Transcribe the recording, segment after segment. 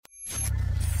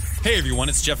Hey everyone,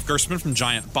 it's Jeff Gerstmann from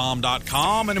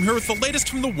GiantBomb.com, and I'm here with the latest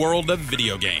from the world of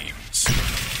video games.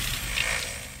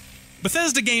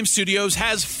 Bethesda Game Studios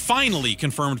has finally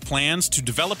confirmed plans to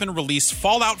develop and release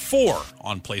Fallout 4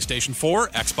 on PlayStation 4,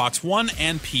 Xbox One,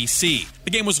 and PC.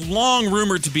 The game was long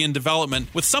rumored to be in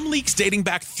development, with some leaks dating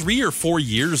back 3 or 4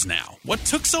 years now. What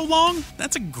took so long?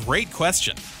 That's a great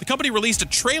question. The company released a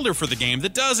trailer for the game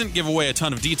that doesn't give away a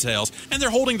ton of details, and they're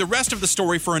holding the rest of the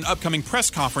story for an upcoming press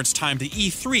conference timed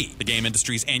E3, the game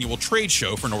industry's annual trade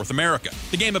show for North America.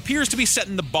 The game appears to be set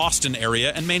in the Boston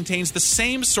area and maintains the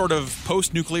same sort of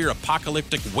post-nuclear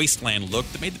apocalyptic wasteland look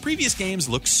that made the previous games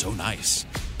look so nice.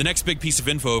 The next big piece of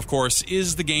info, of course,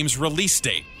 is the game's release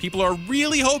date. People are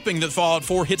really hoping that Fallout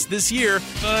 4 hits this year,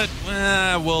 but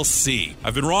we'll see.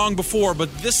 I've been wrong before,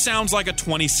 but this sounds like a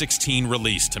 2016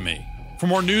 release to me. For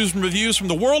more news and reviews from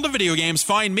the world of video games,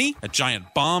 find me at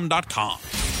GiantBomb.com.